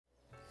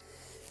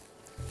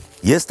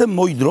Jestem,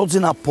 moi drodzy,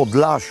 na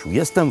Podlasiu,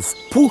 jestem w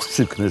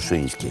Puszczy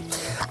Knyszyńskiej,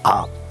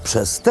 a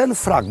przez ten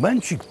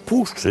fragmencik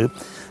puszczy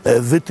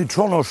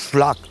wytyczono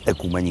szlak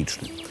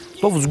ekumeniczny.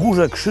 To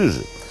wzgórze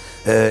krzyży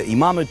i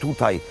mamy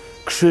tutaj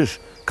krzyż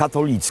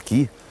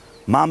katolicki,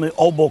 mamy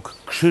obok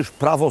krzyż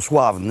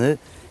prawosławny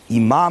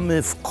i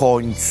mamy w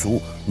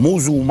końcu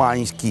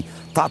muzułmański,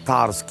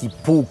 tatarski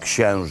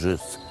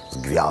półksiężyc z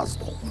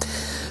gwiazdą.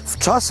 W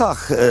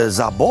czasach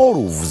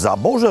zaborów, w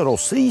zaborze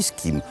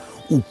rosyjskim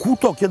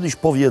ukuto kiedyś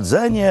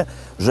powiedzenie,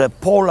 że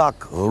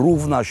Polak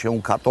równa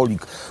się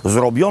katolik.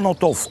 Zrobiono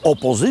to w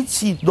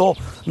opozycji do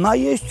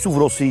najeźdźców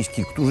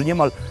rosyjskich, którzy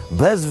niemal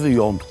bez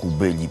wyjątku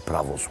byli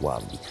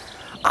prawosławni.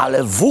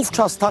 Ale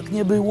wówczas tak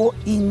nie było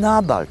i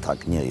nadal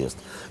tak nie jest.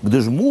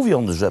 Gdyż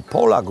mówiąc, że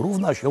Polak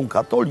równa się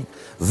katolik,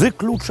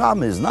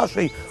 wykluczamy z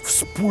naszej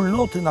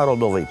wspólnoty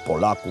narodowej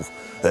Polaków,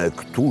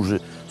 którzy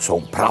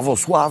są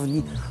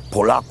prawosławni,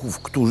 Polaków,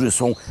 którzy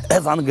są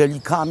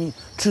ewangelikami,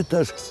 czy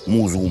też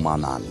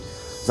muzułmanami.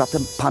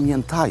 Zatem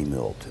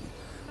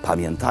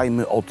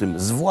pamiętajmy o tym,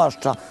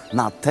 zwłaszcza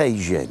na tej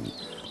ziemi,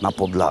 na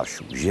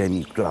Podlasiu,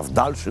 ziemi, która w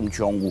dalszym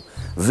ciągu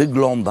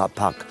wygląda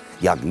tak,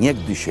 jak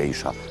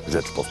niegdysiejsza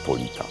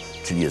Rzeczpospolita,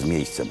 czyli jest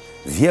miejscem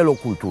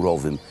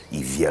wielokulturowym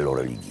i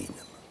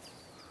wieloreligijnym.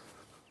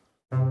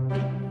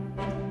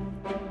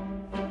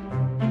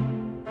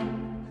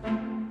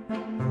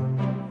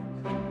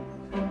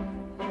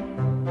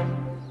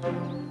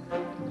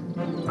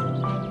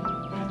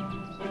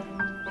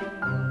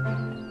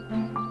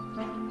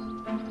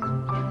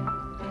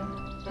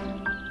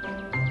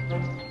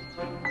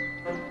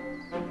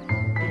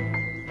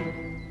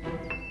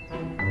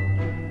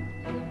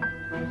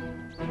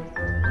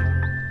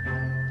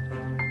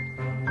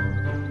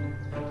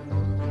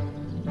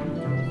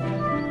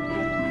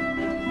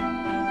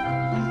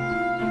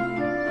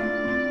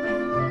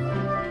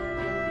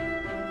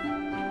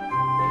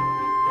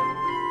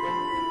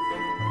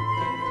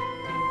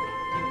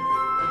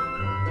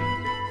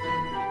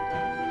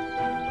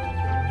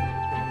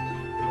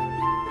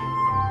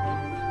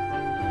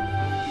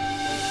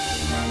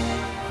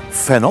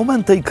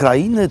 Fenomen tej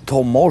krainy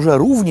to może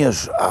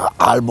również,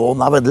 albo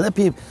nawet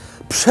lepiej,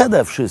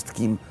 przede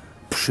wszystkim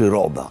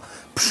przyroda.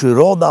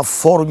 Przyroda w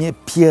formie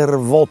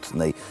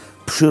pierwotnej,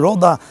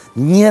 przyroda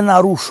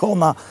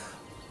nienaruszona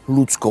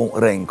ludzką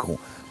ręką.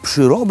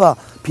 Przyroda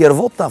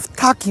pierwotna w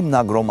takim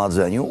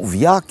nagromadzeniu, w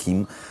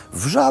jakim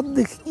w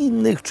żadnych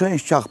innych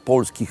częściach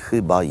Polski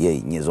chyba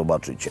jej nie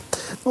zobaczycie.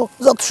 No,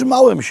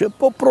 zatrzymałem się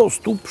po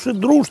prostu przy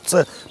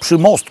dróżce, przy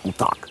mostku,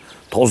 tak,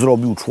 to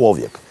zrobił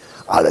człowiek.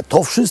 Ale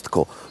to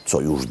wszystko,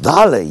 co już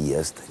dalej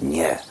jest,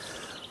 nie.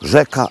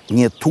 Rzeka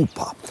nie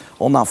tupa.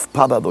 Ona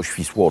wpada do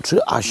Świsłoczy,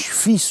 a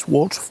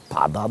Świsłocz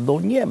wpada do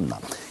Niemna.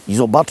 I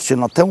zobaczcie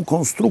na tę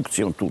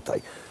konstrukcję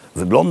tutaj.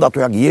 Wygląda to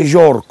jak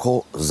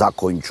jeziorko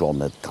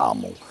zakończone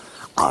tamą.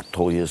 A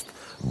to jest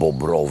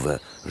bobrowe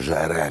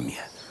Żeremie.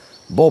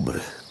 Bobry,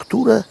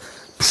 które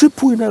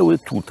przypłynęły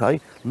tutaj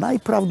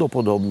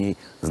najprawdopodobniej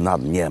z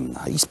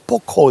Nadniemna i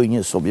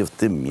spokojnie sobie w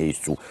tym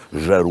miejscu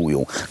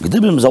żerują.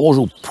 Gdybym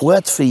założył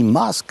płetwy i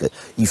maskę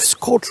i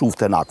wskoczył w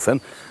ten akwen,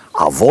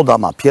 a woda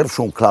ma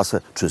pierwszą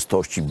klasę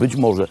czystości, być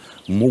może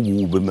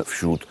mógłbym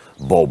wśród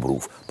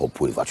bobrów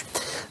popływać.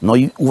 No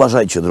i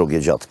uważajcie,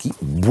 drogie dziadki,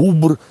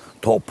 bóbr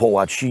to po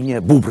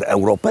łacinie, bóbr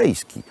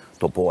europejski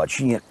to po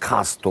łacinie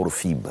castor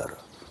fiber.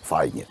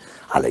 Fajnie,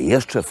 ale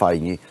jeszcze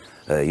fajniej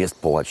jest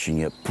po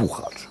łacinie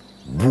puchacz.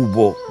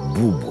 Bubo,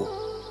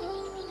 bubo.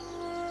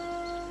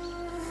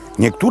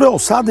 Niektóre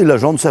osady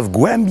leżące w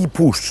głębi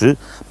puszczy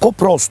po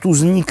prostu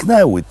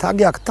zniknęły, tak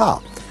jak ta.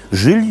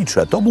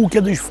 Żylicze, to był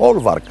kiedyś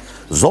folwark.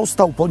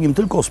 Został po nim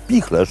tylko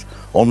spichlerz,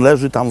 on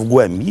leży tam w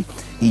głębi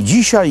i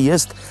dzisiaj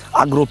jest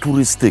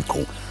agroturystyką.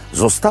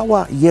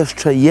 Została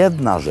jeszcze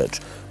jedna rzecz.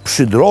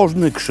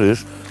 Przydrożny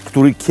krzyż,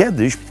 który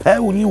kiedyś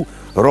pełnił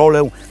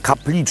rolę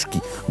kapliczki.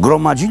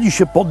 Gromadzili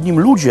się pod nim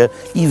ludzie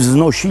i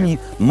wznosili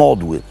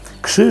modły.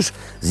 Krzyż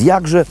z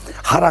jakże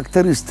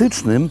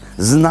charakterystycznym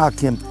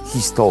znakiem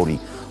historii.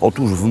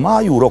 Otóż w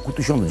maju roku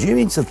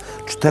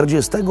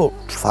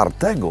 1944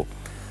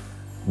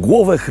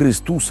 głowę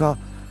Chrystusa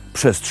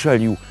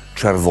przestrzelił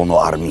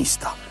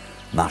czerwonoarmista.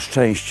 Na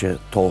szczęście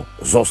to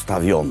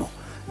zostawiono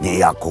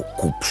niejako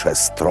ku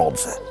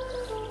przestrodze.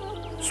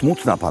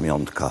 Smutna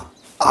pamiątka,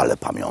 ale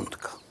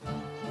pamiątka.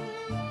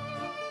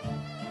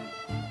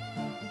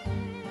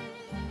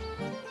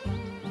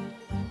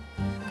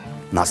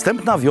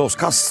 Następna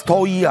wioska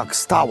stoi jak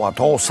stała.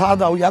 To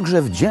osada o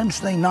jakże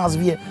wdzięcznej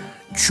nazwie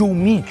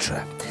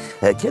Ciumicze.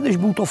 Kiedyś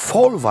był to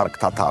folwark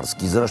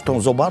tatarski.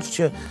 Zresztą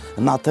zobaczcie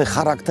na te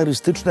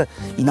charakterystyczne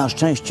i na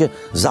szczęście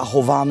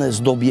zachowane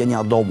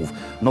zdobienia domów.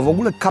 No w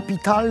ogóle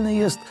kapitalny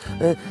jest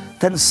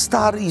ten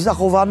stary i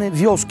zachowany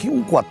wioski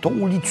układ. To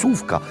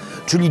ulicówka,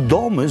 czyli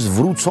domy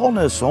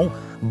zwrócone są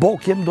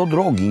bokiem do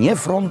drogi, nie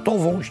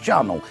frontową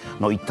ścianą.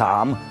 No i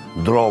tam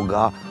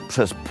droga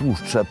przez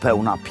puszczę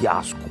pełna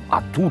piasku,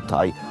 a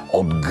tutaj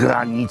od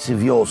granicy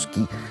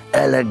wioski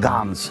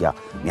elegancja,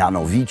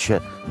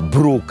 mianowicie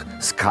bruk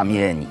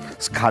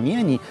z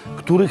kamieni,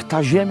 których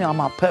ta ziemia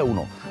ma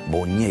pełno.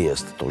 bo nie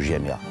jest to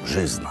ziemia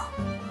żyzna.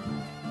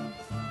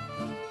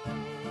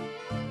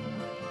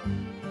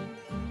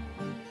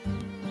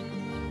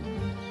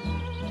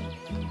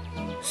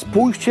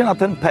 Spójrzcie na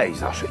ten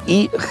pejzaż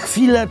i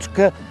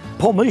chwileczkę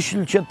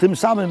pomyślcie tym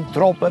samym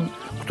tropem,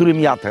 którym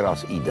ja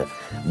teraz idę.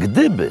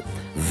 Gdyby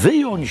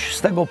wyjąć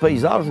z tego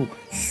pejzażu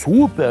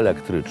słupy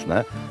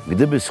elektryczne,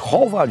 gdyby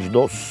schować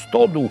do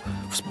stodół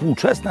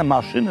współczesne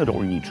maszyny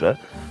rolnicze,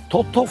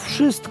 to to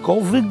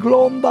wszystko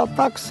wygląda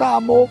tak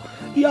samo,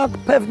 jak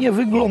pewnie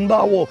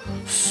wyglądało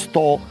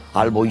 100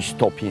 albo i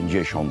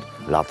 150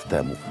 lat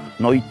temu.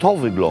 No i to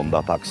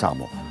wygląda tak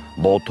samo,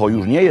 bo to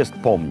już nie jest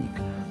pomnik,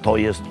 to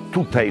jest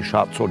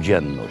tutejsza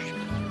codzienność.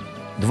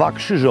 Dwa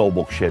krzyże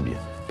obok siebie,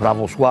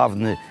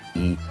 prawosławny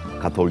i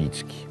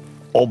katolicki.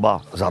 Oba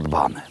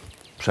zadbane.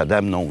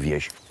 Przede mną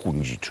wieś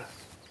Kundzicze.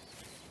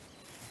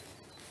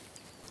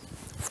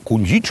 W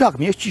Kundziczach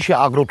mieści się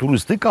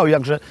agroturystyka o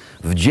jakże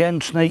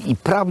wdzięcznej i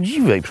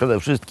prawdziwej przede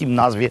wszystkim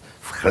nazwie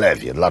w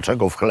chlewie.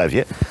 Dlaczego w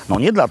chlewie? No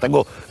nie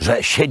dlatego,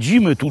 że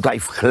siedzimy tutaj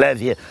w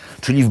chlewie,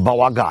 czyli w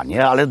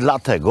bałaganie, ale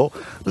dlatego,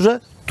 że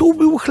tu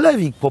był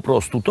chlewik po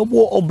prostu. To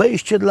było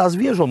obejście dla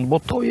zwierząt, bo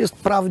to jest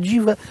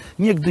prawdziwe,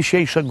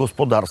 niegdysiejsze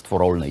gospodarstwo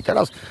rolne. I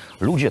teraz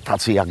ludzie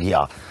tacy jak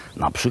ja,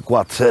 na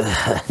przykład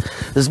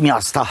z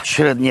miasta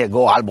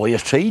średniego, albo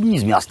jeszcze inni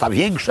z miasta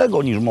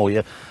większego niż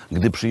moje,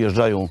 gdy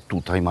przyjeżdżają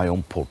tutaj,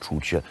 mają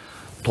poczucie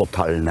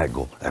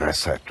totalnego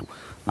resetu.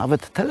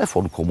 Nawet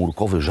telefon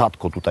komórkowy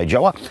rzadko tutaj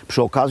działa.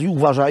 Przy okazji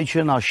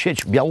uważajcie na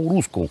sieć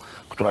białoruską,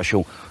 która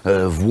się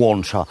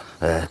włącza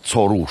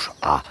co rusz,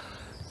 a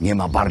nie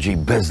ma bardziej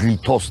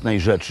bezlitosnej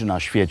rzeczy na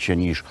świecie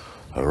niż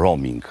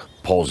roaming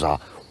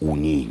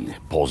pozaunijny,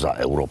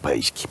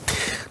 pozaeuropejski.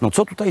 No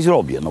co tutaj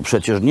zrobię? No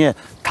przecież nie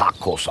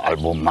tacos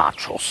albo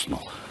nachos. No.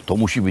 To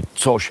musi być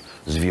coś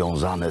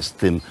związane z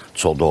tym,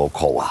 co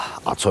dookoła.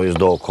 A co jest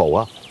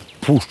dookoła?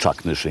 Puszcza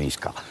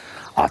Knyszyńska.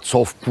 A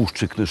co w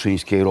Puszczy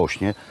Knyszyńskiej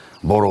rośnie?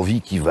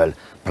 Borowiki, wel,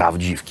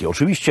 prawdziwki.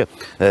 Oczywiście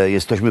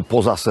jesteśmy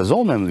poza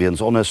sezonem,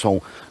 więc one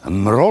są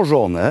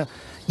mrożone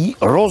i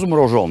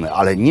rozmrożone,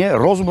 ale nie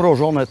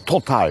rozmrożone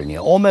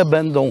totalnie. One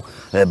będą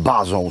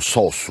bazą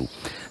sosu.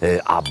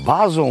 A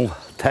bazą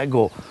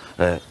tego,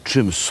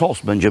 czym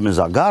sos będziemy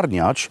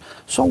zagarniać,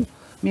 są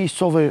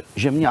miejscowe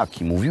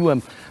ziemniaki.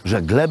 Mówiłem,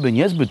 że gleby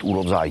niezbyt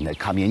urodzajne,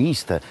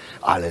 kamieniste,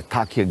 ale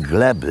takie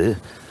gleby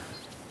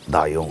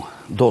dają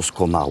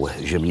doskonałe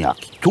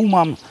ziemniaki. Tu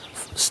mam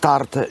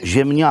starte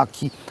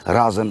ziemniaki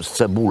razem z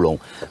cebulą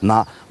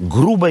na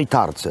grubej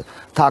tarce.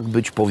 Tak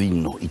być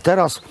powinno. I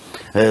teraz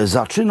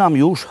zaczynam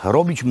już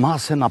robić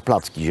masę na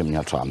placki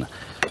ziemniaczane.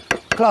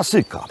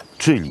 Klasyka,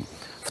 czyli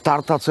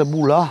wtarta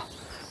cebula,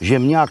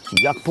 ziemniaki,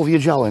 jak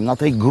powiedziałem, na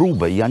tej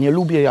grubej. Ja nie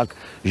lubię, jak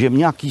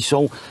ziemniaki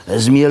są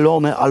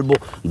zmielone albo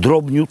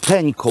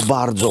drobniuteńko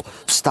bardzo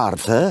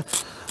starte.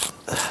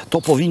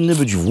 To powinny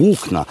być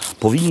włókna,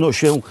 powinno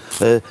się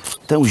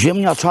tę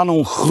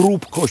ziemniaczaną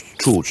chrupkość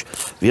czuć.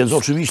 Więc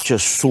oczywiście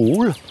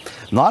sól,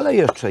 no ale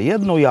jeszcze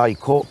jedno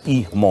jajko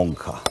i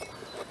mąka.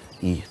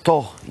 I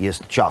to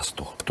jest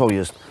ciasto, to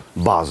jest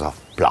baza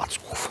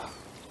placków.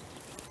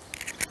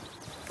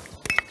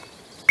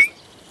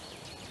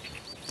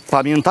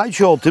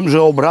 Pamiętajcie o tym,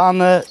 że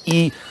obrane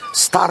i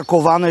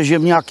starkowane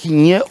ziemniaki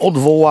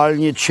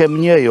nieodwołalnie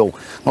ciemnieją.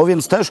 No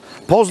więc też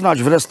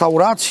poznać w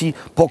restauracji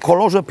po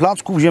kolorze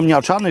placków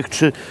ziemniaczanych,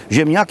 czy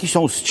ziemniaki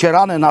są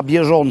ścierane na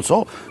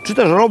bieżąco, czy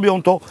też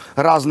robią to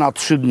raz na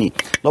 3 dni.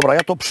 Dobra,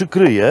 ja to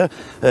przykryję.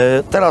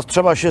 Teraz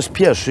trzeba się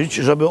spieszyć,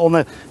 żeby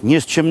one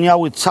nie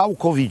ściemniały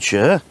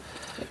całkowicie.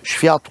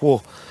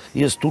 Światło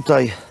jest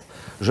tutaj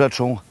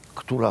rzeczą,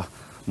 która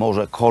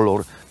może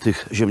kolor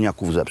tych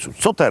ziemniaków zepsuć.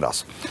 Co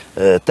teraz?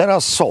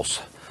 Teraz sos,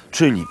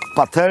 czyli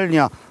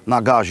patelnia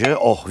na gazie.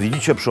 O,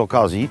 widzicie przy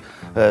okazji,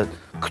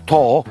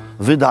 kto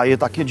wydaje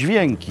takie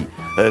dźwięki.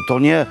 To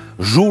nie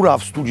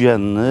żuraw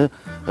studzienny,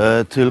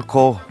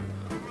 tylko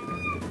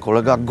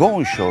kolega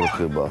Gąsior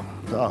chyba.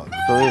 Tak,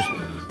 to jest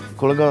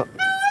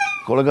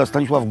kolega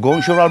Stanisław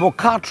Gąsior albo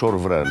Kaczor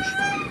wręcz.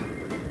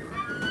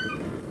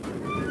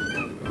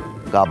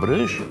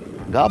 Gabryś?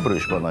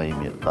 Gabryś ma na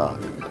imię, tak.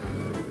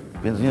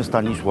 Więc nie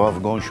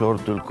Stanisław Gąsior,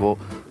 tylko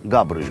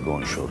Gabryś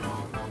Gąsior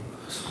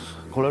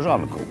z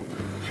koleżanką.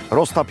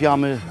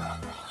 Roztapiamy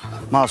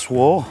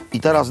masło i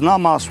teraz na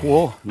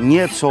masło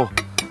nieco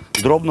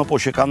drobno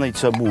posiekanej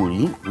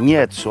cebuli,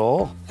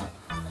 nieco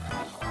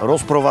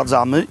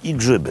rozprowadzamy i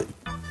grzyby.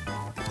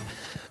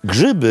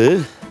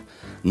 Grzyby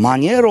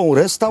manierą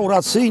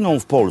restauracyjną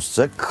w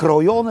Polsce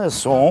krojone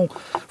są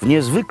w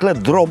niezwykle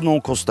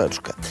drobną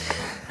kosteczkę.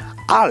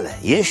 Ale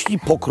jeśli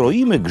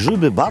pokroimy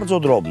grzyby bardzo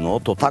drobno,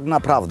 to tak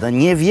naprawdę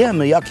nie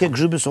wiemy, jakie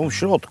grzyby są w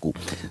środku.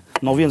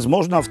 No więc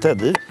można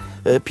wtedy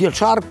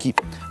pieczarki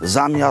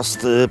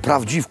zamiast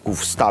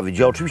prawdziwków wstawić.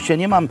 Ja oczywiście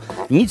nie mam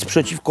nic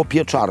przeciwko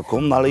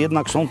pieczarkom, no ale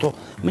jednak są to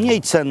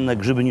mniej cenne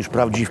grzyby niż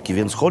prawdziwki,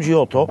 więc chodzi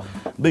o to,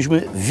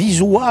 byśmy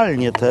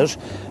wizualnie też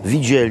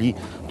widzieli,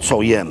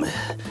 co jemy.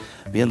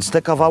 Więc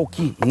te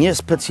kawałki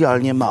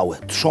niespecjalnie małe,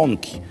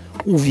 trzonki,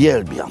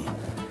 uwielbiam.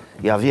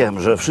 Ja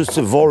wiem, że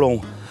wszyscy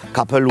wolą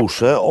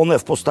kapelusze, one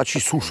w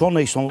postaci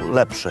suszonej są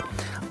lepsze,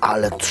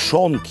 ale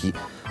trzonki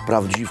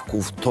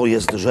prawdziwków to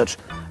jest rzecz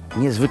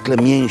niezwykle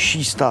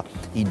mięsista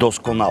i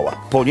doskonała.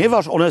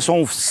 Ponieważ one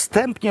są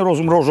wstępnie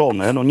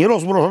rozmrożone, no nie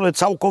rozmrożone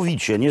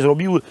całkowicie, nie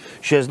zrobiły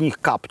się z nich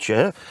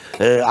kapcie,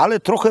 ale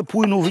trochę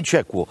płynu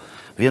wyciekło,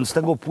 więc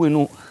tego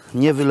płynu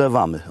nie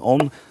wylewamy. On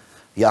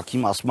jaki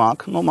ma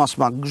smak? No ma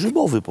smak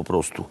grzybowy po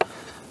prostu,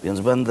 więc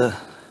będę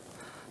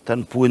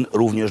ten płyn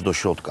również do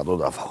środka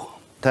dodawał.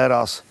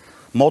 Teraz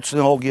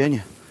mocny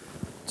ogień,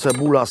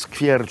 cebula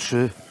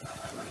skwierczy.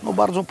 No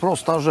bardzo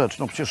prosta rzecz,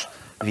 no przecież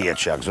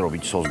wiecie, jak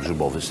zrobić sos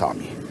grzybowy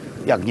sami.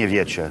 Jak nie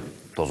wiecie,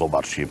 to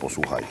zobaczcie i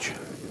posłuchajcie.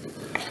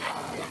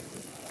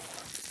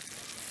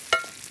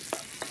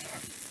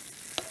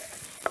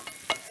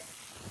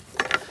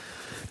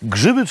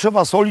 Grzyby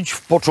trzeba solić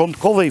w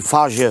początkowej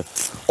fazie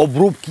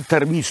obróbki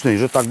termicznej,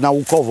 że tak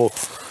naukowo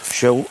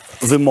się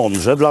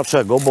wymądrzę.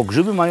 Dlaczego? Bo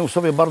grzyby mają w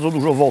sobie bardzo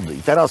dużo wody.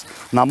 I teraz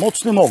na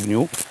mocnym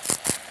ogniu,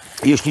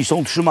 jeśli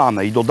są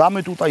trzymane i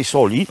dodamy tutaj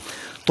soli,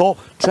 to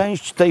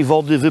część tej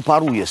wody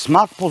wyparuje.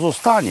 Smak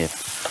pozostanie,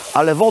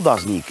 ale woda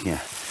zniknie.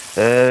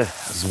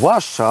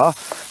 Zwłaszcza,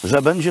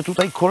 że będzie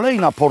tutaj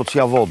kolejna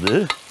porcja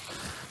wody,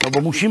 no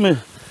bo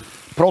musimy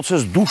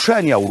proces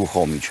duszenia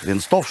uruchomić,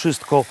 więc to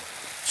wszystko,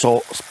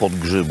 co spod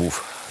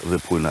grzybów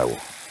wypłynęło,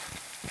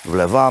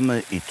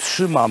 wlewamy i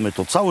trzymamy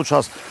to cały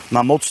czas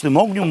na mocnym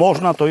ogniu.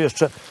 Można to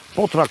jeszcze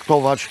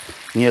potraktować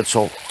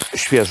nieco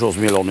świeżo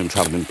zmielonym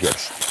czarnym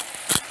pieprzem.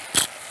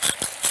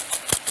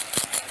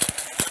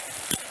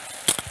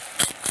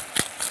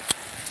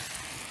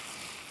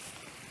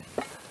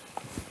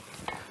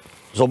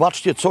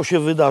 Zobaczcie, co się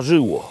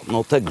wydarzyło.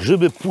 No, te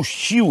grzyby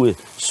puściły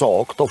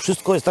sok, to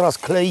wszystko jest teraz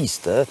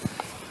kleiste.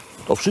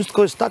 To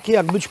wszystko jest takie,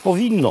 jak być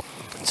powinno.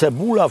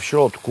 Cebula w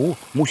środku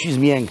musi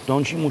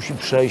zmięknąć i musi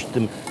przejść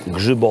tym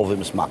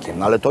grzybowym smakiem.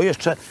 No, ale to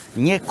jeszcze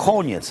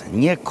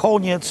nie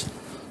koniec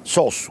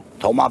sosu.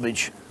 To ma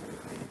być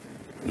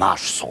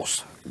nasz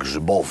sos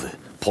grzybowy,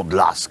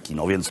 podlaski.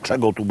 No więc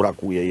czego tu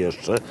brakuje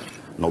jeszcze?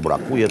 No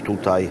brakuje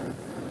tutaj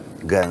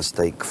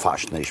gęstej,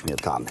 kwaśnej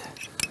śmietany.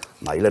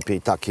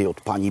 Najlepiej takiej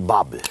od pani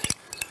baby.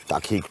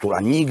 Takiej,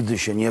 która nigdy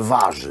się nie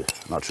waży.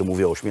 Znaczy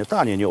mówię o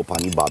śmietanie, nie o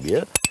pani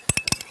babie.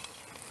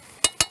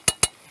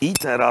 I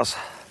teraz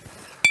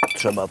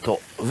trzeba to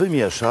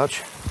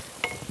wymieszać,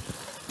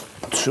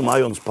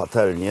 trzymając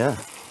patelnię.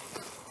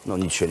 No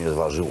nic się nie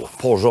zważyło.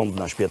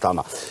 Porządna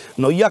śmietana.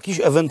 No i jakiś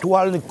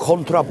ewentualny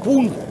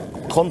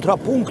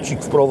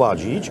kontrapunkcik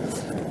wprowadzić,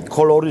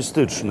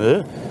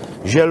 kolorystyczny,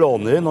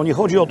 zielony. No nie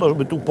chodzi o to,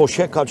 żeby tu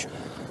posiekać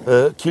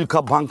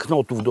kilka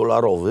banknotów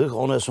dolarowych.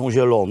 One są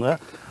zielone,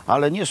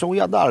 ale nie są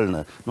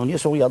jadalne. No nie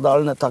są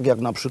jadalne tak jak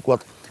na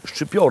przykład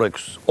szczypiorek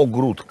z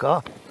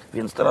ogródka.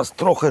 Więc teraz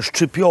trochę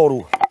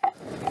szczypioru.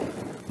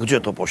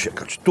 Gdzie to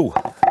posiekać? Tu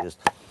jest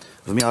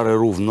w miarę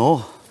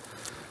równo.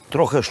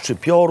 Trochę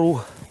szczypioru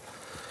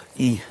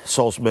i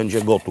sos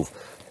będzie gotów.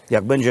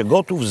 Jak będzie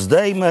gotów,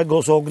 zdejmę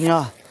go z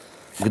ognia,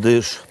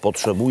 gdyż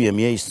potrzebuję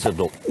miejsca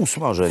do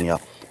usmażenia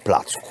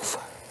placków.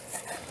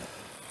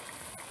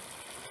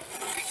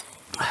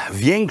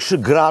 Większy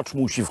gracz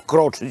musi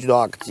wkroczyć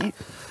do akcji.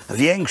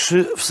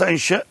 Większy w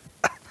sensie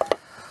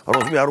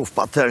rozmiarów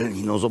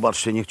patelni. No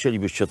zobaczcie, nie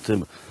chcielibyście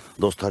tym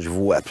dostać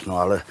w łeb, no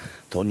ale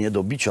to nie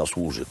do bicia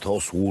służy,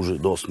 to służy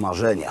do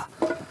smażenia.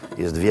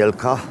 Jest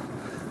wielka,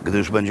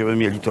 gdyż będziemy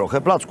mieli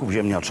trochę placków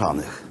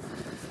ziemniaczanych.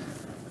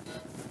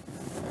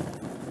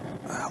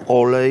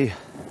 Olej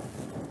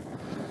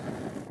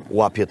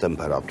łapie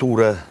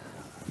temperaturę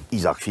i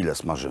za chwilę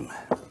smażymy.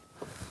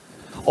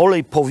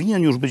 Olej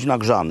powinien już być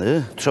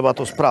nagrzany, trzeba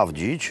to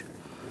sprawdzić.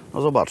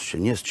 No zobaczcie,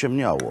 nie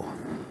ściemniało.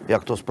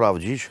 Jak to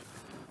sprawdzić?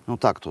 No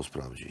tak to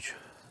sprawdzić.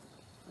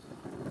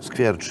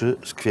 Skwierczy,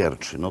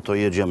 skwierczy. No to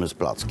jedziemy z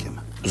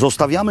plackiem.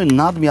 Zostawiamy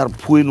nadmiar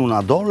płynu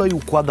na dole i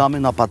układamy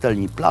na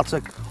patelni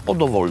placek o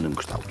dowolnym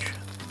kształcie.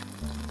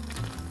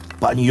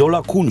 Pani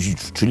Jola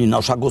Kundzicz, czyli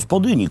nasza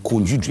gospodyni.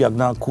 Kundzicz jak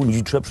na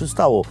kundzicze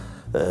przystało.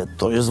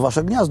 To jest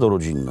wasze gniazdo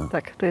rodzinne.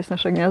 Tak, to jest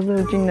nasze gniazdo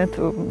rodzinne.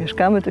 Tu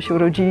mieszkamy, tu się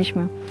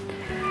urodziliśmy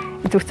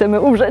i tu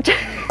chcemy umrzeć.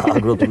 A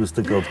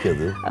agroturystyka od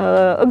kiedy?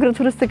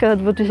 Agroturystyka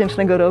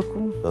 2000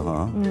 roku.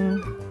 Aha.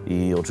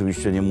 I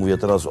oczywiście nie mówię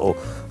teraz o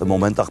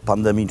momentach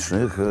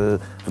pandemicznych.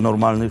 W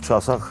normalnych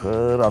czasach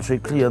raczej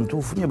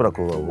klientów nie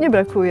brakowało. Nie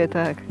brakuje,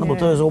 tak. No bo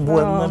to jest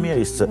obłędne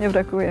miejsce. Nie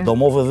brakuje.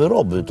 Domowe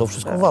wyroby, to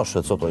wszystko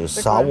wasze. Co to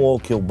jest? Sało,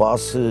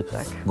 kiełbasy,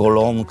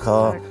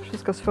 golonka. Tak,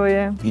 wszystko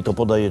swoje. I to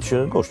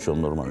podajecie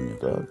gościom normalnie,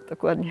 tak?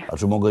 Dokładnie. A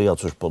czy mogę ja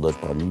coś podać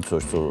pani?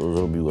 Coś, co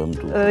zrobiłem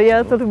tu?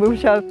 Ja to bym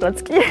chciała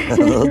placki.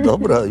 No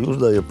dobra, już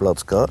daję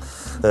placka.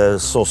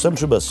 Z sosem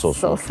czy bez sosu?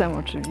 Z sosem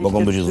oczywiście.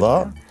 Mogą być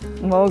dwa?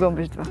 Mogą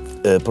być dwa.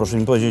 Proszę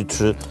mi powiedzieć,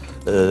 czy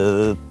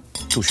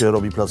tu się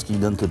robi placki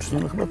identycznie?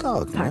 No chyba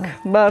tak, Tak,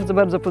 nie? bardzo,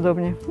 bardzo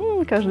podobnie.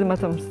 Każdy ma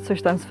tam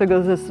coś tam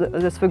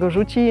ze swego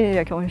rzuci,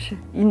 jakąś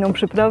inną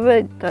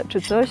przyprawę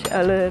czy coś,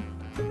 ale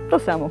to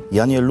samo.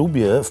 Ja nie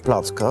lubię w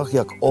plackach,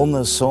 jak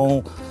one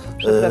są...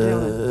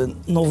 Przyprawione.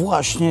 no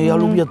właśnie, ja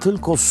lubię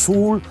tylko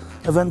sól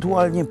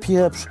ewentualnie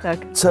pieprz,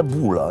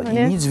 cebula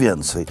i nic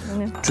więcej.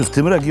 Czy w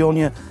tym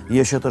regionie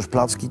je się też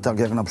placki tak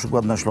jak na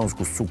przykład na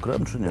Śląsku z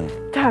cukrem, czy nie?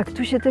 Tak,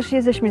 tu się też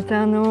je ze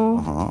śmietaną.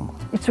 Aha.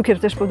 I cukier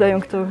też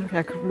podają kto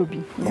jak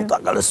lubi. Nie? No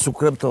tak, ale z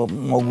cukrem to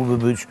mogłoby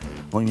być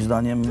moim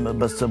zdaniem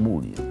bez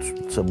cebuli.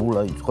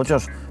 Cebula,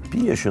 chociaż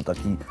pije się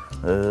taki,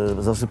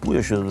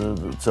 zasypuje się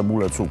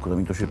cebulę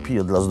cukrem i to się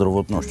pije dla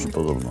zdrowotności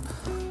podobno.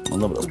 No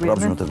dobra,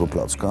 sprawdźmy tego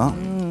placka.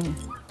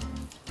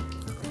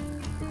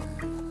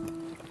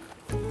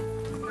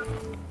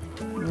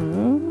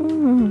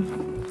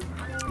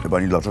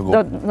 Chyba nie dlaczego.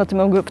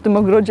 W tym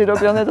ogrodzie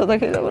robione to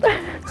takie dobre.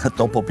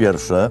 To po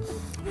pierwsze.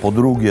 Po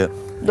drugie,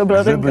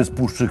 grzyby z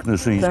Puszczy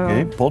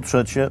Knyszyńskiej. Po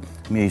trzecie,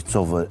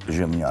 miejscowe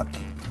ziemniaki.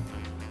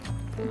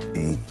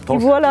 I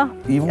voilà.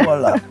 I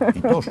voilà.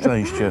 I to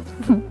szczęście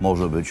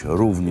może być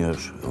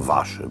również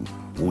waszym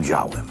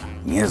udziałem.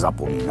 Nie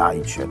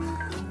zapominajcie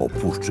o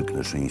Puszczy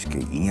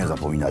Knyszyńskiej i nie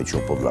zapominajcie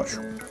o Podlasiu.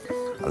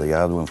 Ale ja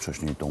jadłem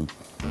wcześniej tą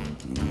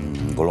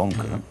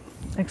golonkę.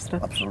 Ekstra.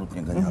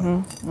 Absolutnie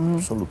genialna.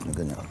 Absolutnie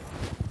genialna.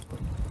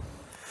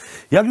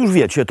 Jak już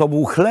wiecie, to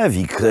był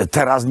chlewik,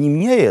 teraz nim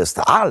nie jest,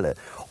 ale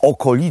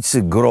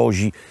okolicy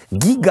grozi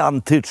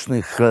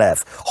gigantyczny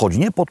chlew, choć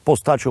nie pod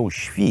postacią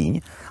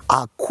świń,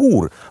 a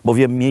kur,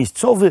 bowiem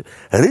miejscowy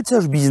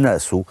rycerz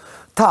biznesu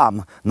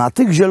tam, na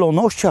tych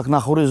zielonościach na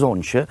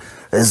horyzoncie,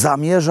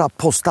 zamierza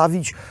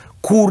postawić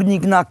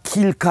kurnik na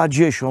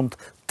kilkadziesiąt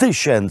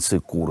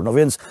tysięcy kur. No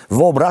więc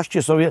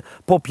wyobraźcie sobie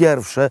po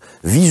pierwsze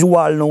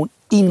wizualną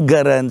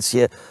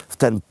ingerencję w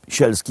ten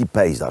sielski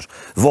pejzaż.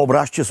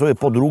 Wyobraźcie sobie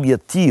po drugie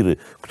tiry,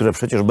 które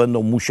przecież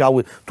będą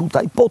musiały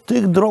tutaj po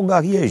tych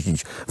drogach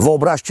jeździć.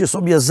 Wyobraźcie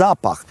sobie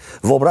zapach,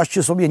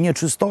 wyobraźcie sobie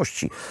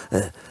nieczystości.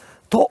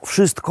 To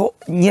wszystko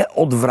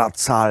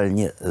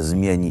nieodwracalnie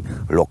zmieni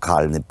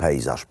lokalny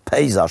pejzaż.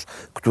 Pejzaż,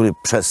 który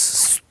przez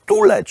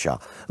stulecia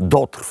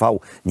dotrwał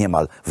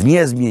niemal w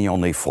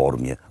niezmienionej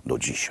formie do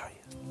dzisiaj.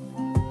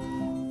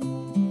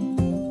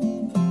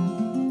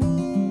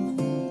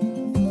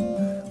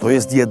 To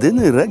jest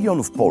jedyny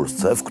region w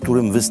Polsce, w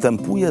którym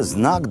występuje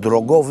znak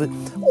drogowy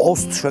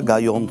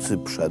ostrzegający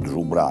przed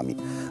żubrami.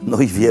 No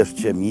i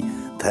wierzcie mi,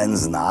 ten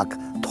znak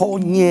to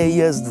nie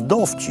jest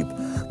dowcip.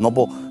 No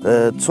bo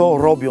co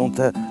robią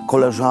te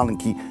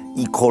koleżanki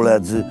i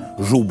koledzy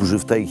żubrzy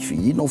w tej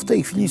chwili? No w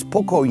tej chwili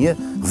spokojnie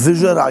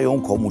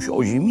wyżerają komuś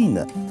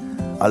oziminnę.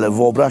 Ale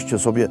wyobraźcie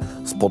sobie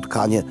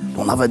spotkanie,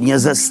 no nawet nie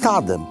ze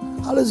stadem,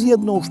 ale z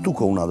jedną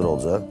sztuką na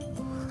drodze.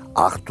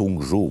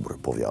 Achtung żubr,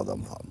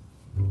 powiadam wam.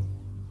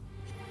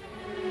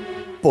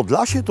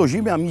 Podlasie to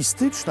ziemia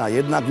mistyczna,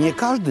 jednak nie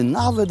każdy,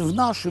 nawet w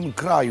naszym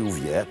kraju,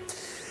 wie,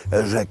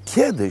 że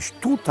kiedyś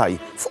tutaj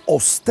w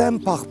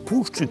ostępach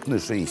Puszczy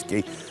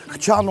Knyszyńskiej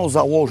chciano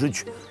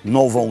założyć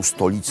nową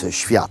stolicę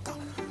świata,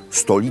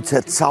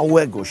 stolicę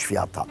całego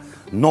świata,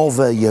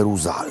 nowe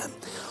Jeruzalem.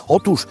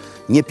 Otóż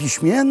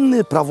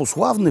niepiśmienny,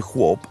 prawosławny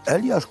chłop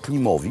Eliasz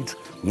Klimowicz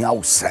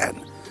miał sen.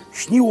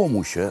 Śniło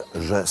mu się,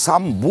 że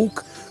sam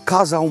Bóg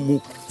kazał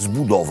mu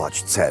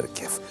zbudować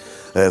cerkiew.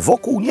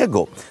 Wokół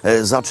niego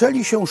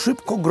zaczęli się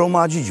szybko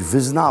gromadzić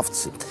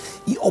wyznawcy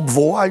i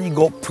obwołali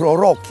go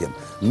prorokiem,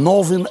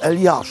 nowym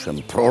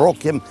Eliaszem,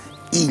 prorokiem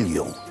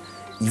Ilią.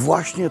 I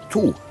właśnie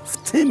tu,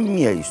 w tym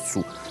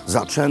miejscu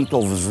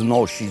zaczęto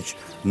wznosić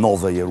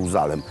nowe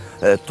Jeruzalem.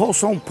 To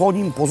są po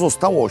nim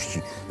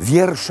pozostałości,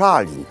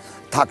 Wierszalin,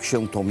 tak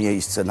się to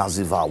miejsce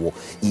nazywało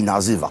i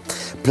nazywa.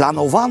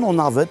 Planowano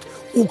nawet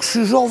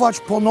ukrzyżować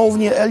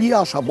ponownie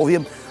Eliasza,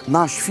 bowiem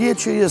na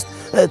świecie jest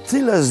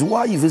tyle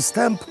zła i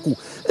występku,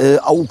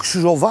 a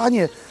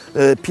ukrzyżowanie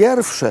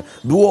pierwsze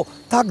było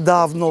tak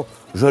dawno,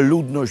 że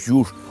ludność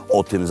już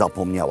o tym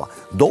zapomniała.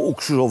 Do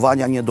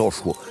ukrzyżowania nie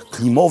doszło.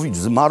 Klimowicz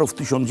zmarł w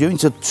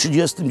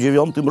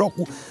 1939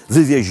 roku,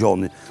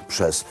 wywieziony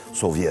przez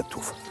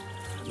Sowietów.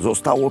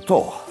 Zostało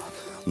to,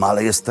 no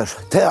ale jest też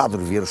teatr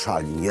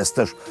Wierszalin, jest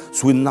też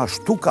słynna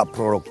sztuka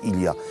prorok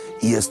Ilia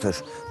i jest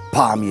też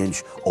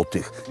pamięć o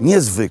tych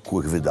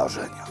niezwykłych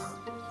wydarzeniach.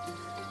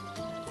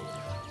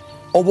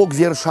 Obok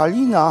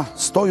Wierszalina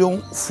stoją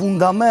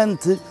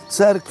fundamenty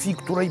cerkwi,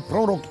 której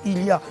prorok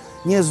Ilia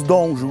nie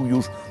zdążył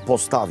już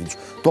postawić.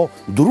 To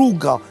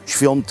druga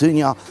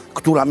świątynia,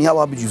 która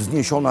miała być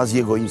wzniesiona z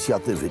jego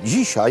inicjatywy.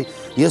 Dzisiaj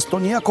jest to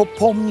niejako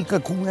pomnik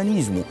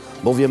ekumenizmu,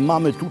 bowiem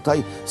mamy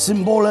tutaj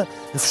symbole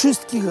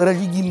wszystkich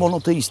religii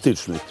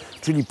monoteistycznych,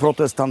 czyli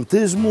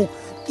protestantyzmu,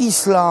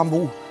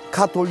 islamu,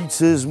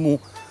 katolicyzmu,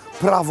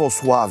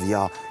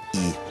 prawosławia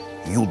i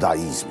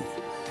judaizmu.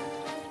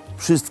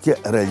 Wszystkie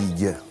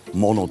religie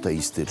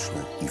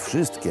monoteistyczne i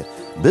wszystkie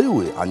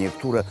były, a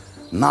niektóre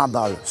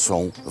nadal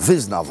są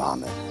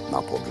wyznawane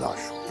na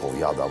Podlasiu.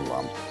 Powiadam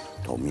wam,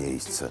 to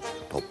miejsce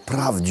to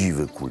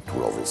prawdziwy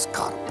kulturowy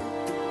skarb.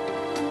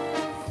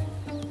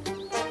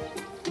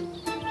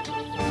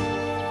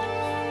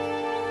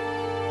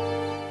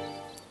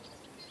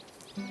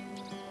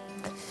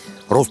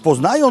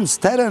 Rozpoznając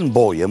teren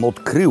bojem,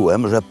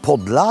 odkryłem, że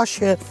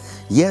Podlasie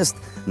jest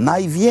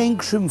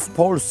największym w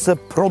Polsce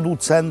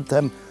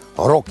producentem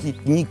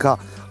rokietnika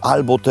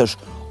albo też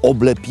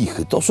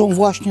oblepichy. To są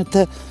właśnie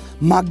te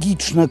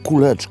magiczne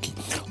kuleczki.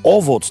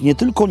 Owoc nie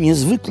tylko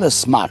niezwykle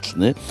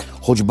smaczny,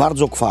 choć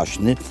bardzo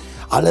kwaśny,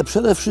 ale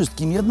przede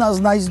wszystkim jedna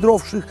z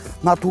najzdrowszych,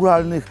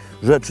 naturalnych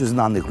rzeczy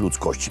znanych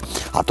ludzkości.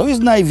 A to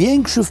jest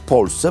największy w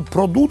Polsce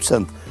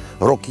producent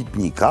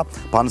rokitnika,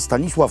 pan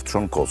Stanisław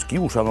Trzonkowski,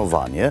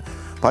 uszanowanie.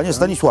 Panie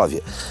Stanisławie,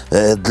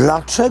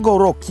 dlaczego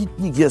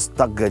rokitnik jest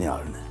tak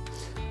genialny?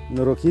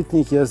 No,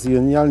 rokitnik jest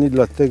genialny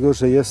dlatego,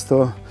 że jest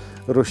to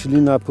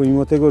roślina,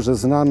 pomimo tego, że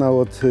znana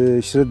od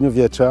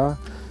średniowiecza,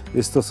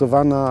 jest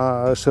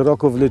stosowana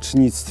szeroko w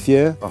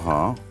lecznictwie,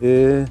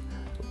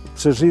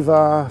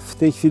 przeżywa w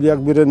tej chwili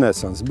jakby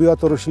renesans. Była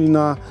to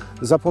roślina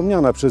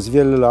zapomniana przez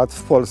wiele lat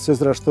w Polsce,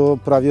 zresztą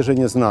prawie że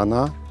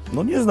nieznana.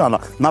 No nieznana.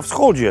 Na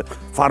wschodzie,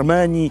 w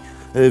Armenii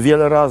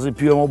wiele razy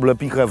piłem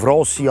oblepichę, w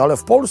Rosji, ale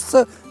w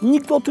Polsce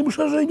nikt o tym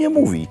szerzej nie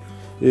mówi.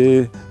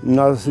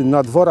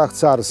 Na dworach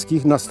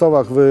carskich, na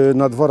stołach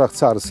na dworach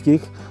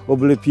carskich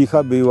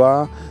oblepicha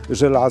była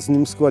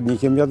żelaznym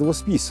składnikiem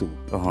jadłospisu.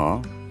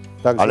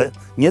 Także... Ale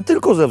nie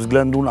tylko ze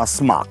względu na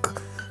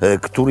smak,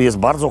 który jest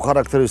bardzo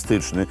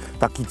charakterystyczny,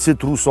 taki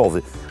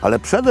cytrusowy, ale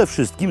przede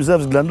wszystkim ze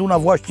względu na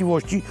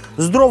właściwości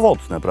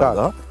zdrowotne,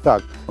 prawda?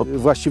 Tak, tak.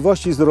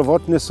 Właściwości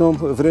zdrowotne są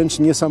wręcz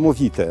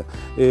niesamowite.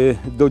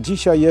 Do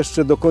dzisiaj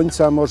jeszcze do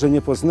końca może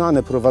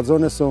niepoznane.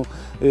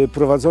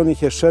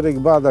 Prowadzonych jest szereg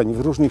badań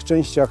w różnych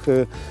częściach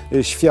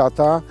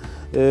świata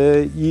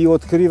i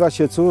odkrywa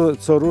się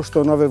co rusz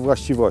to nowe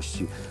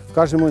właściwości. W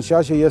każdym bądź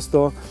razie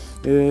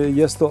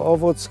jest to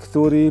owoc,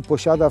 który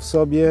posiada w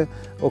sobie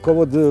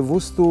około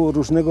 200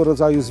 różnego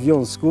rodzaju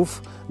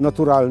związków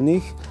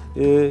naturalnych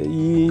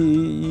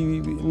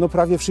i no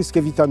prawie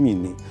wszystkie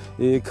witaminy,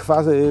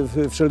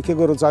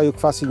 wszelkiego rodzaju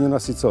kwasy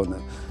nienasycone.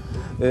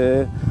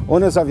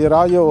 One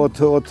zawierają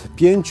od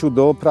 5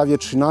 do prawie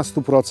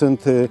 13%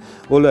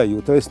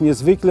 oleju. To jest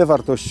niezwykle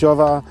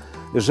wartościowa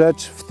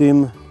rzecz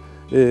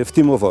w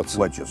tym owocu.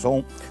 Słuchajcie,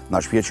 są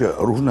na świecie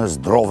różne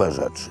zdrowe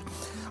rzeczy,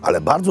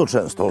 ale bardzo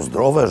często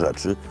zdrowe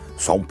rzeczy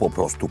są po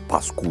prostu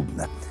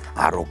paskudne,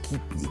 a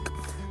rokitnik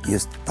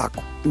jest tak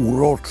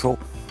uroczo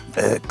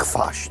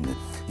kwaśny,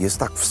 jest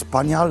tak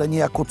wspaniale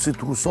niejako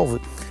cytrusowy,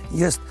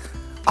 jest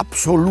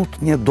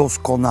absolutnie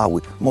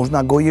doskonały.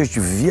 Można go jeść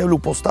w wielu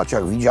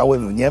postaciach,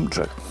 widziałem w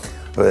Niemczech,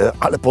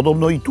 ale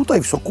podobno i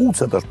tutaj w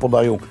Sokółce też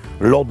podają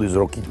lody z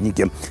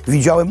rokitnikiem.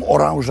 Widziałem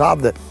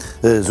oranżadę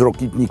z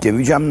rokitnikiem,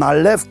 widziałem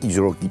nalewki z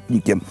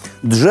rokitnikiem,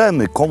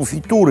 drzemy,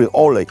 konfitury,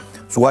 olej.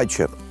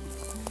 Słuchajcie,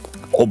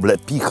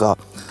 oblepicha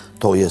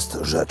to jest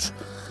rzecz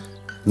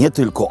nie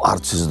tylko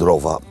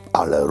arcyzdrowa,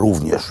 ale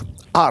również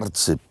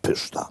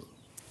arcypyszna.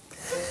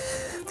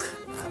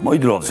 Moi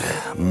drodzy,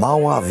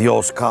 mała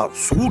wioska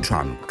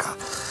Słuczanka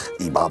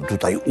i mam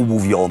tutaj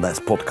umówione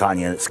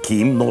spotkanie z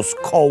kim? No z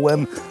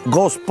kołem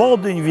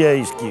gospodyń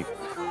wiejskich.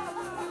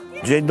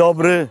 Dzień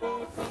dobry.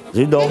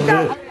 Dzień dobry.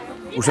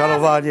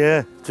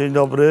 Uszanowanie. Dzień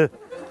dobry.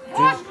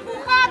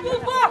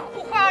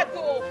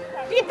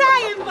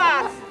 Witaję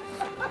was!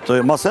 To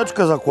ja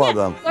maseczkę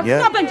zakładam, nie?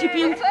 Kto będzie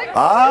pił?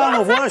 A,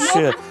 no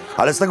właśnie.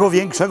 Ale z tego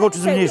większego czy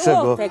z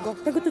mniejszego? Tego.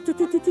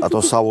 A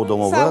to sało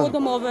domowe? Sało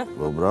domowe.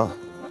 Dobra,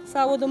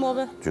 Sało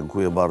domowe.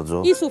 dziękuję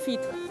bardzo. I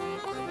sufit.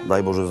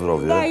 Daj Boże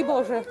zdrowie. Daj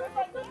Boże.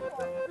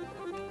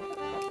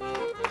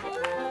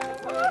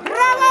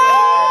 Brawo!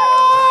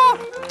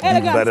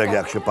 Elegancko. Berek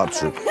jak się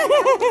patrzy.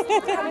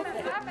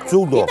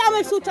 Cudo.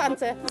 Witamy w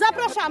Słuczance.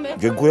 Zapraszamy.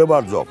 Dziękuję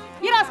bardzo.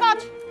 I raz chodź.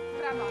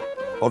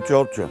 Chodźcie,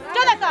 chodźcie.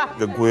 Dziadeka.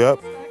 Dziękuję.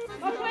 Chodźmy.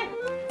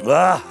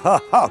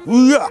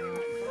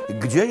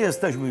 Gdzie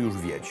jesteśmy już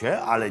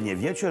wiecie, ale nie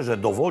wiecie, że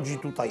dowodzi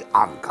tutaj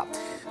Anka.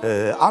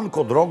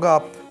 Anko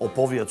droga,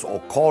 opowiedz o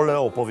kole,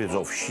 opowiedz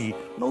o wsi,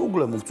 no w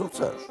ogóle mów co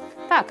chcesz.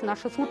 Tak,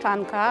 nasza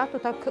Słuczanka to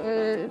tak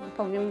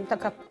powiem,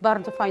 taka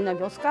bardzo fajna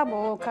wioska,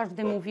 bo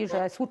każdy mówi,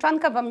 że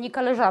Słuczanka wam nie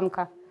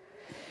koleżanka.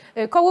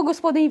 Koło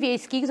gospodyń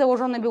wiejskich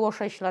założone było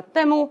 6 lat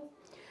temu.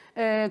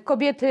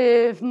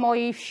 Kobiety w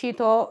mojej wsi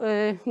to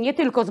nie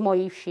tylko z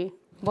mojej wsi,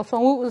 bo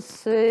są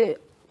z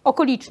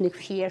okolicznych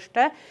wsi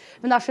jeszcze,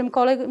 w naszym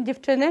kole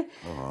dziewczyny.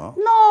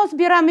 No,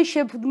 zbieramy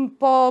się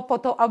po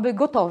to, aby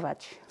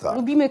gotować. Tak.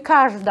 Lubimy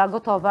każda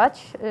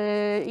gotować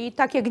i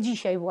tak jak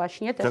dzisiaj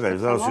właśnie. Też Czekaj, tak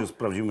zaraz samo. się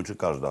sprawdzimy, czy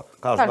każda.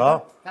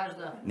 Każda?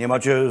 Każda. Nie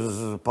macie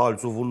z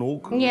palców u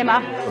nóg? Nie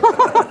ma.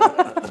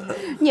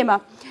 Nie ma.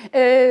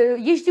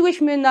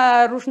 Jeździłyśmy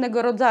na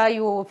różnego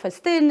rodzaju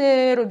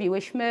festyny,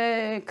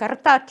 robiłyśmy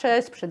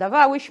kartacze,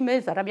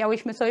 sprzedawałyśmy,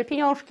 zarabiałyśmy sobie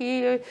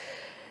pieniążki.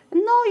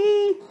 No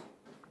i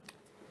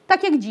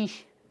tak jak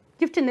dziś.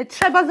 Dziewczyny,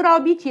 trzeba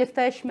zrobić,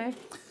 jesteśmy.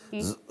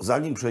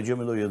 Zanim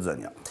przejdziemy do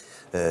jedzenia.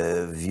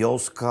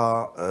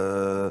 Wioska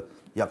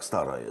jak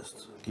stara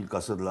jest?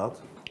 Kilkaset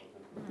lat?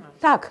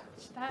 Tak,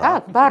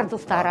 tak, bardzo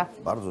stara.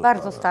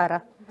 Bardzo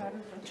stara.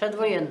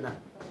 Przedwojenna.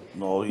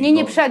 No i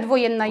Nie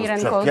przedwojenna,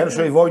 Irenko. Przed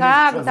pierwszej wojny.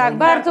 Tak,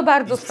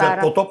 bardzo stara.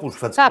 Przed potopu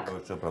szwedzkiego Tak.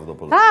 jeszcze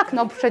prawdopodobnie. Tak,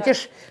 no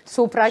przecież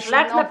Supraś.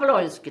 Szlak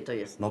napoleoński to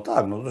jest. No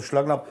tak, no to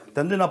szlak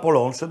tędy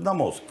Napoleon szedł na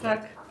Moskwę.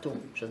 Tak. Tu,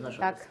 przez naszą.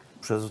 Tak,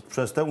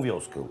 Przez tę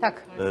wioskę.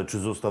 tak. Czy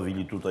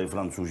zostawili tutaj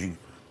Francuzi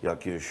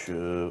jakieś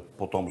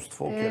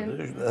potomstwo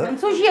kiedyś?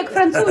 Francuzi jak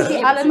Francuzi,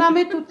 ale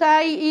mamy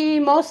tutaj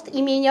i most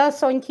imienia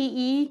Sońki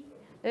i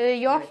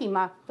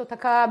Joachima. To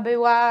taka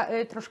była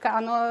troszkę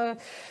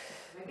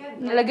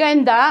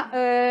legenda.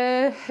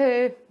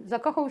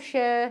 Zakochał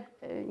się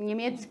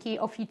niemiecki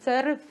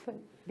oficer w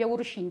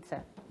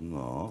Białorusince.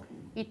 No,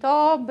 I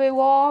to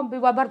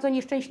była bardzo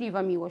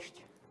nieszczęśliwa miłość.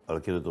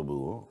 ale kiedy to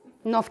było?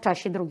 No w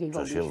czasie II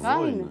czasie wojny.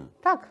 wojny.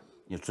 Tak.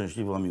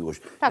 Nieszczęśliwa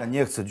miłość. Tak. Ja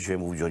nie chcę dzisiaj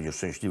mówić o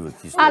nieszczęśliwych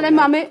historiach. Ale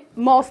mamy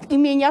most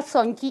imienia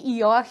Sońki i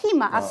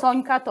Joachima, a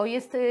Sońka to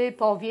jest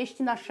powieść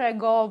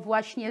naszego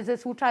właśnie ze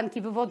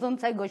Słuczanki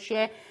wywodzącego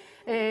się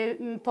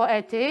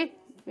poety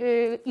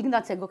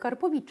Ignacego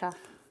Karpowicza.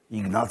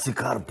 Ignacy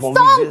Karpowicz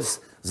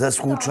jest ze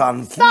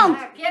Słuczanki? Stąd!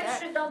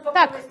 Pierwszy dom po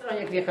Tak. prawej stronie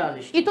jak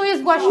wjechaliście. I tu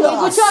jest właśnie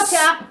jego ciocia.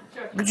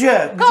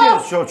 Gdzie? Gdzie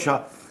jest ciocia?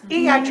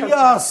 I ja ciocia.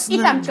 Jasny I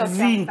tam ciocia,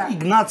 gwint. tak.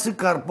 Ignacy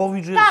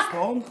Karpowicz jest Tak,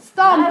 stąd?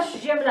 stąd. Nasz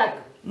ziemniak.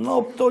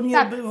 No to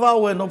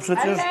niebywałe, no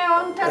przecież...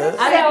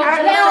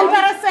 Leon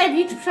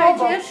Tarasewicz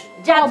przecież.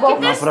 Dziadki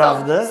też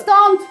Naprawdę?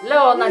 Stąd.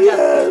 Leona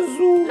dziadki.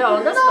 Jezu!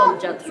 Leona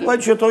stąd dziadki.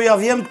 Słuchajcie, to ja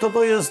wiem, kto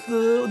to jest,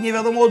 nie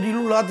wiadomo od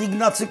ilu lat,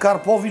 Ignacy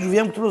Karpowicz,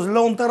 wiem, kto jest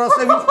Leon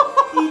Tarasewicz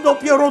i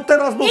dopiero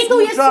teraz do I tu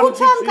jest Słuczanki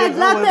Słuczanka,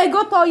 przyjechałem.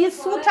 dlatego to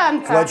jest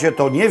Słuczanka. Słuchajcie,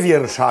 to nie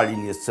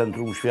Wierszalin jest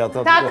centrum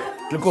świata, Tak.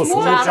 tylko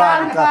Słuczanka.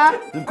 Słuczanka.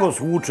 Tylko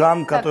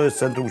Słuczanka to jest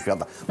centrum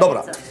świata.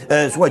 Dobra,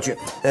 słuchajcie,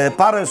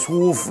 parę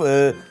słów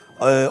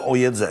o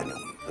jedzeniu.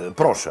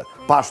 Proszę,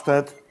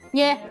 pasztet,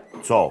 Nie,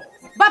 co?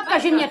 babka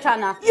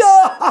ziemniaczana.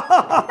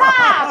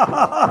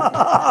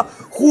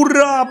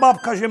 Hurra,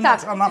 babka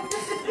ziemniaczana.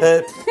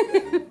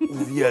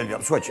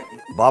 Uwielbiam. Słuchajcie,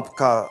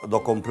 babka do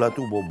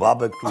kompletu, bo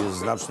babek tu jest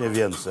znacznie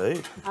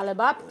więcej. Ale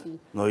babki.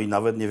 No i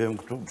nawet nie wiem,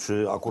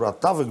 czy akurat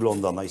ta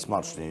wygląda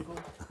najsmaczniej,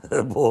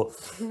 bo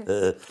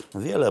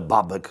wiele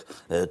babek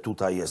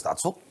tutaj jest. A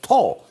co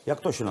to? Jak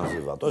to się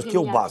nazywa? To jest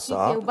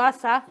kiełbasa.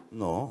 Kiełbasa.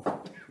 No,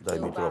 daj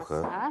mi trochę.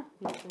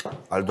 Kiełbasa.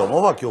 Ale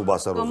domowa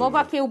kiełbasa, Domowa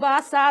rozumiem.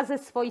 kiełbasa ze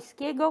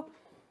swojskiego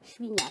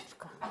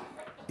świniaczka.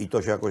 I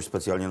to się jakoś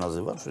specjalnie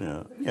nazywa, czy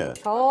nie? Nie.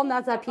 To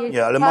na zapiekę.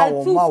 Nie, ale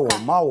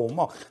mało.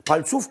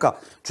 Palcówka,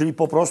 czyli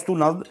po prostu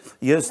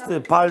jest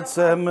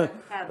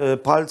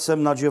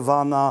palcem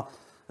nadziewana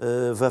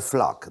we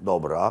flak.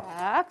 Dobra.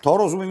 Tak. To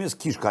rozumiem jest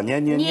kiszka.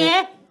 Nie. Nie.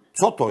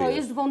 Co to To jest?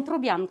 jest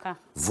wątrobianka.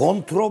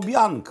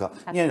 Wątrobianka.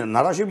 Nie,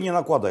 na razie mi nie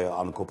nakładaj,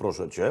 Anko,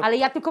 proszę cię. Ale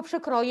ja tylko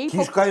przekroję i...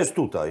 Kiszka jest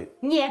tutaj.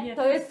 Nie,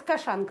 to jest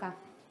kaszanka.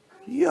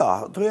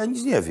 To ja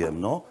nic nie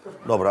wiem, no.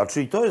 Dobra,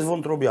 czyli to jest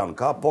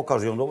wątrobianka.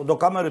 Pokaż ją, do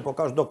kamery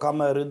pokaż, do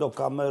kamery.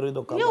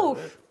 Już.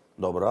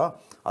 Dobra,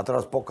 a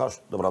teraz pokaż,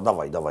 dobra,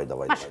 dawaj,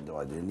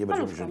 nie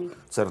będziemy się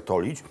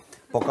certolić.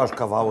 Pokaż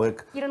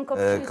kawałek I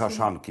rękoprzysny.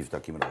 kaszanki w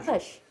takim razie.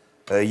 Weź.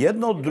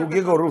 Jedno od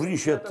drugiego różni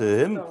się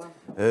tym,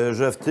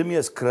 że w tym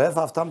jest krew,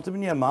 a w tamtym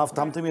nie ma. W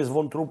tamtym jest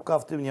wątróbka, a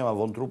w tym nie ma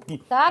wątróbki.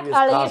 Tak, Tu jest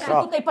ale kasza,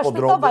 jeszcze tutaj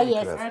podrobia pasztetowa i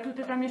jest. krew. Ale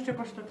tutaj tam jeszcze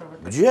pasztetowe.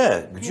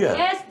 Gdzie?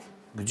 Jest.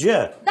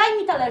 Gdzie?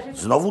 Daj mi talerzyk.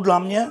 Znowu dla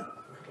mnie?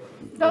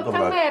 Do Dobra.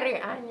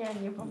 kamery, a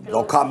nie powiem.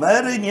 Do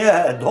kamery?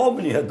 Nie, do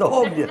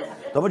mnie.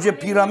 To będzie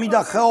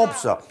piramida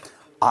Cheopsa.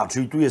 A,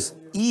 czyli tu jest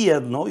i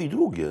jedno, i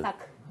drugie. Tak.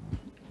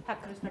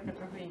 To jest taka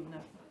trochę inna.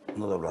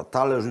 No dobra,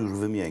 talerz już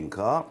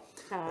wymienka.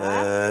 Tak.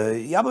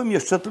 Ja bym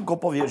jeszcze tylko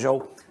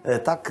powiedział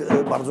tak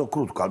bardzo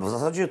krótko, albo w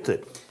zasadzie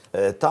ty.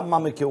 Tam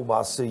mamy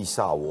kiełbasy i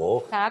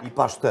sało, Tak. i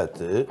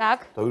pasztety.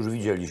 Tak. To już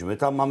widzieliśmy.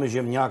 Tam mamy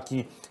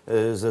ziemniaki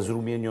ze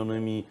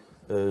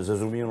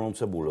zrumienioną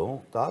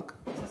cebulą, tak?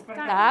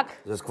 Tak.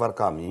 Ze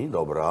skwarkami,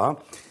 dobra.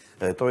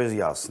 To jest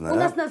jasne. U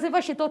nas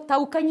nazywa się to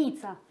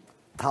tałkanica.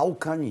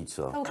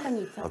 Tałkanica.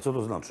 Tałkanica. A co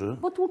to znaczy?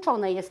 Bo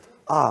tłuczone jest.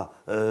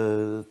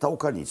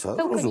 Tałkanica.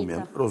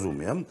 Tałkanica.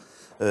 Rozumiem.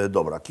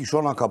 Dobra,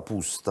 kiszona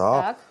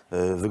kapusta. Tak.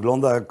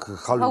 Wygląda jak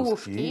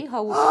haluszki.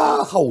 Hałuszki.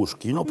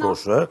 Hałuszki, no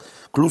proszę.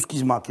 Kluski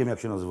z makiem, jak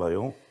się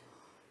nazywają?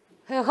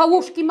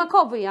 Hałuszki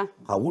makowe.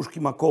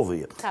 Hałuszki makowe.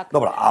 Tak.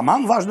 Dobra, a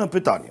mam ważne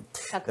pytanie.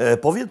 Tak.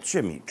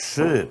 Powiedzcie mi,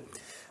 czy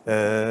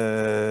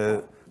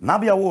na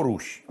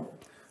Białorusi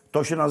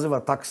to się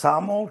nazywa tak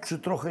samo, czy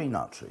trochę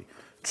inaczej?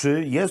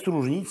 Czy jest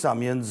różnica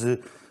między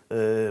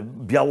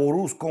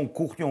białoruską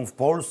kuchnią w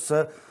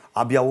Polsce,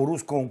 a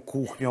białoruską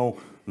kuchnią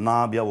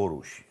na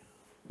Białorusi?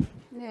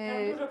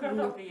 Dużo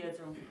kartofli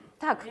jedzą.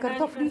 Tak, I nawet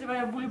kartofli.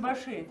 nazywają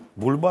bulbaszy,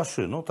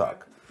 Bulbaszy, no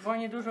tak. bo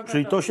oni dużo kartofli.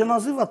 Czyli to się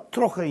nazywa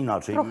trochę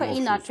inaczej. Trochę mimo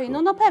inaczej. wszystko.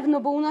 No na pewno,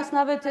 bo u nas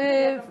nawet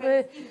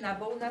Inna,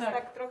 bo u nas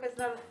tak trochę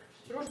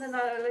różne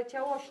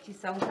naleciałości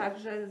są,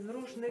 także z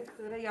różnych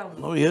rejonów.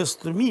 No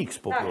jest miks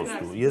po Tak, prostu,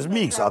 tak, jest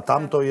miks, tak, a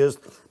tam to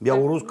jest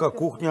białoruska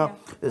kuchnia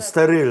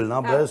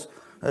sterylna,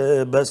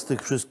 bez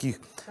tych wszystkich...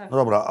 No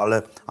dobra,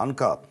 ale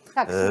Anka,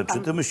 Tak, słucham. czy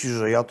ty myślisz,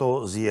 że ja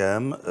to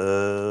zjem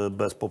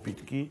bez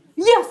popitki?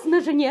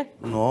 jasne, że nie.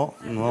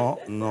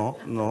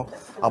 No.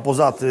 A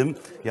poza tym,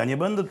 ja nie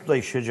będę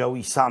tutaj siedział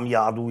i sam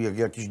jadł jak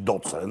jakiś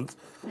docent,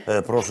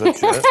 proszę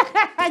cię.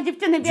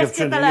 Dziewczyny, bierzcie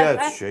Dziewczyny,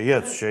 talerze.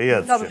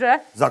 jedzcie. Dobrze.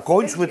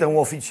 Zakończmy tę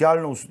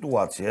oficjalną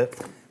sytuację,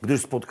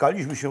 gdyż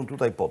spotkaliśmy się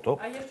tutaj po to,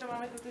 A jeszcze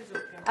mamy tutaj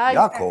zupkę. a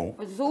Jaką?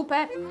 zupę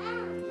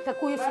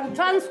taką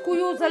słuczanską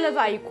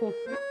zalewajku.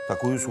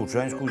 Taką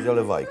słuczeńską i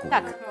zalewajku.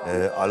 Tak.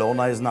 Ale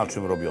ona jest na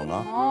czym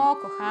robiona? O,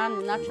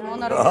 kochany, na czym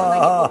ona robiona,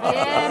 nie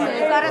powiemy.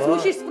 Zaraz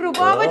musisz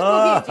spróbować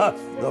powiedzieć.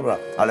 Dobra,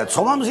 ale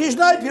co mam zjeść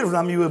najpierw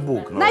na miły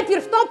Bóg? No.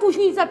 Najpierw to,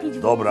 później zapić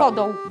Dobra.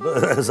 wodą.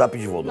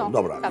 Zapić wodą, No,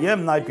 dobra. tak.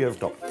 Jem najpierw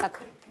to. Tak.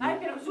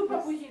 Najpierw zupa,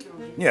 później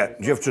drugi. Nie,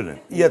 dziewczyny,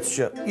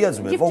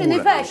 jedzmy w Dziewczyny,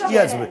 ogóle. weźcie.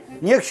 Jedzmy.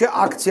 Niech się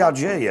akcja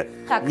dzieje.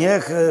 Tak.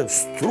 Niech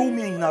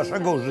strumień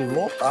naszego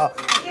żywota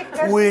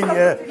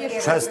płynie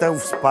przez tę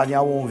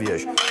wspaniałą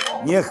wieś.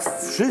 Niech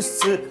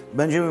wszyscy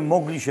będziemy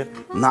mogli się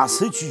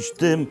nasycić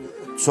tym,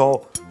 co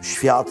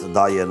świat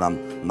daje nam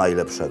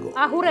najlepszego.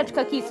 A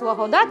chóreczkę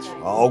kisłego dać?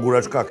 A o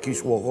góreczkach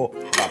kisłocho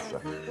zawsze.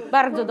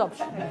 Bardzo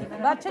dobrze.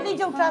 Zobaczyli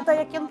dziewczata,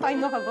 jak on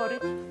fajno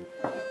говорить.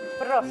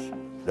 Proszę.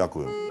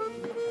 Dziękuję.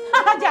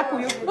 Haha,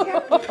 dziękuję.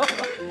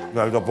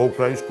 Jak to po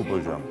ukraińsku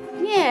powiedziałem.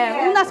 Nie,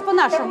 u nas po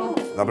naszemu.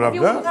 Naprawdę?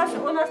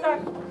 U nas tak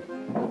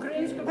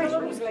ukraiński,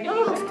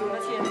 białoruski u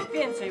nas jest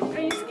więcej.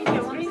 Ukraiński,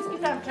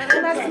 także.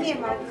 U nas nie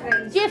ma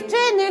Ukraińskiej.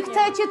 Dziewczyny,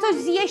 chcecie coś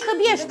zjeść, to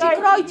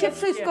bierzcie, krojcie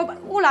wszystko.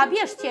 Ula,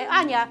 bierzcie,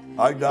 Ania.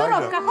 Ajde, Dorobka,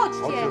 ajde.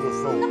 chodźcie. Chodźcie do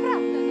stołu. Naprawdę.